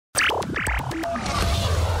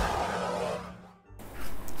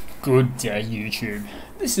Good day YouTube.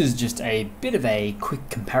 This is just a bit of a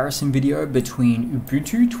quick comparison video between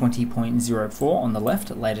Ubuntu 20.04 on the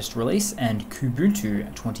left, latest release, and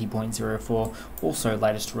Kubuntu 20.04, also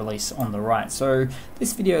latest release on the right. So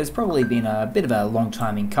this video has probably been a bit of a long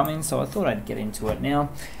time in coming, so I thought I'd get into it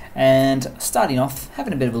now. And starting off,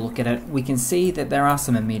 having a bit of a look at it, we can see that there are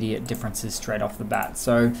some immediate differences straight off the bat.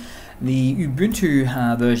 So the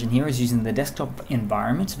Ubuntu version here is using the desktop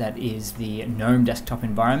environment, that is the GNOME desktop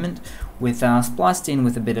environment, with spliced in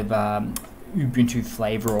with a bit of Ubuntu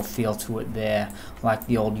flavor or feel to it there, like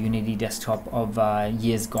the old Unity desktop of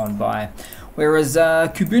years gone by. Whereas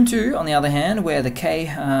Kubuntu, on the other hand, where the K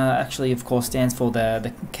actually of course stands for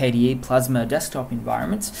the KDE Plasma desktop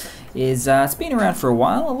environment, is it's been around for a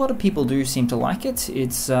while. A lot of people do seem to like it.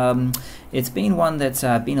 It's been one that's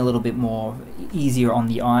been a little bit more easier on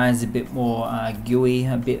the eyes, a bit more GUI,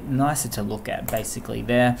 a bit nicer to look at basically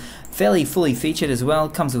there. Fairly fully featured as well,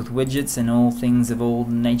 comes with widgets and all things of all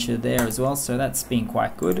nature there as well, so that's been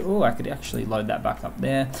quite good. Oh, I could actually load that back up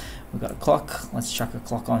there. We've got a clock, let's chuck a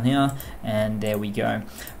clock on here, and there we go.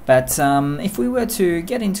 But if we were to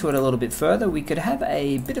get into it a little bit further, we could have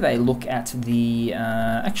a bit of a look at the,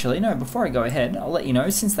 actually no, before I go ahead, I'll let you know,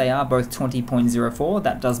 since they are both 20.04,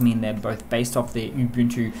 that does mean they're both based off the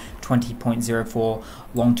Ubuntu 20.04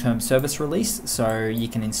 long-term service release, so you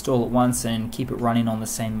can install it once and keep it running on the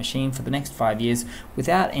same machine for the next 5 years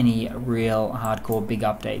without any real hardcore big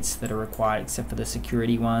updates that are required, except for the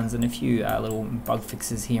security ones and a few little bug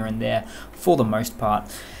fixes here and there for the most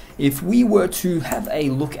part. If we were to have a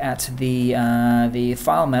look at the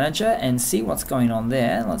file manager and see what's going on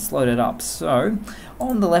there, let's load it up. So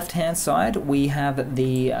on the left hand side we have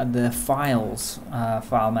the files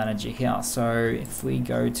file manager here. So if we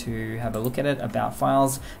go to have a look at it, about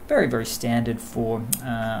files, very standard for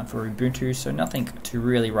Ubuntu, so nothing to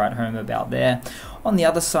really write home about there. On the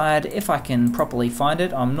other side, if I can properly find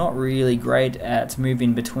it, I'm not really great at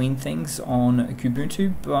moving between things on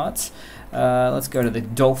Kubuntu, but let's go to the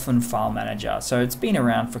Dolphin file manager. So it's been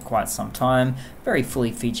around for quite some time, very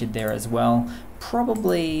fully featured there as well.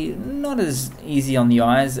 Probably not as easy on the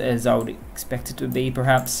eyes as I would expect it to be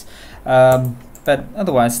perhaps, but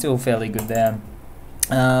otherwise still fairly good there.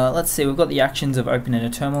 Let's see, we've got the actions of opening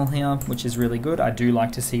a terminal here, which is really good. I do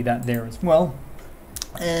like to see that there as well.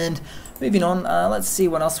 And moving on, let's see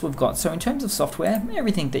what else we've got. So in terms of software,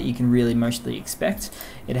 everything that you can really mostly expect.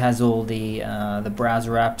 It has all the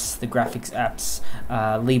browser apps, the graphics apps,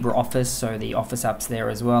 LibreOffice, so the Office apps there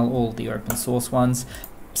as well, all the open source ones.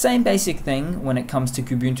 Same basic thing when it comes to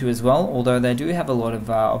Kubuntu as well, although they do have a lot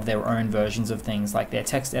of their own versions of things, like their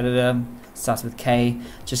text editor starts with K,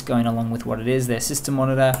 just going along with what it is, their system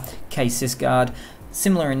monitor, K Sysguard.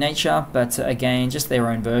 Similar in nature, but again, just their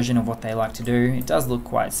own version of what they like to do. It does look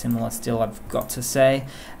quite similar still, I've got to say.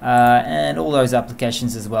 And all those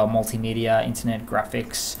applications as well, multimedia, internet,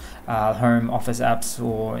 graphics, home, office apps,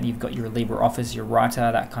 or you've got your LibreOffice, your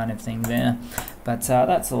writer, that kind of thing there. But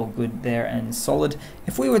that's all good there and solid.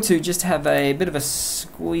 If we were to just have a bit of a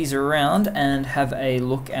squeeze around and have a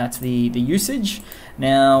look at the usage,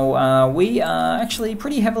 now we are actually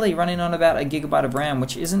pretty heavily running on about 1 GB of RAM,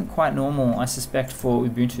 which isn't quite normal, I suspect, for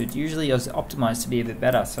Ubuntu. It usually is optimized to be a bit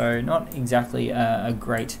better, so not exactly a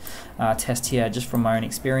great test here, just from my own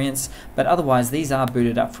experience. But otherwise, these are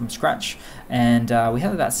booted up from scratch, and we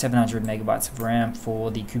have about 700 megabytes of RAM for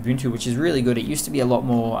the Kubuntu, which is really good. It used to be a lot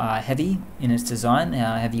more heavy in its design,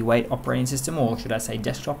 heavyweight operating system, or should I say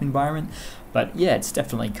desktop environment. But yeah, it's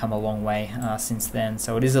definitely come a long way since then,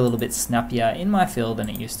 so it is a little bit snappier in my feel than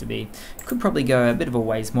it used to be. Could probably go a bit of a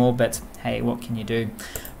ways more, but hey, what can you do?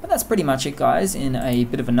 But that's pretty much it, guys, in a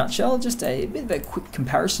bit of a nutshell. Just a bit of a quick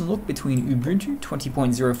comparison look between Ubuntu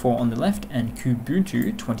 20.04 on the left and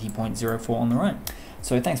Kubuntu 20.04 on the right.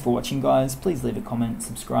 So thanks for watching, guys. Please leave a comment,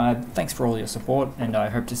 subscribe. Thanks for all your support, and I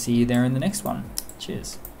hope to see you there in the next one.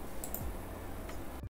 Cheers.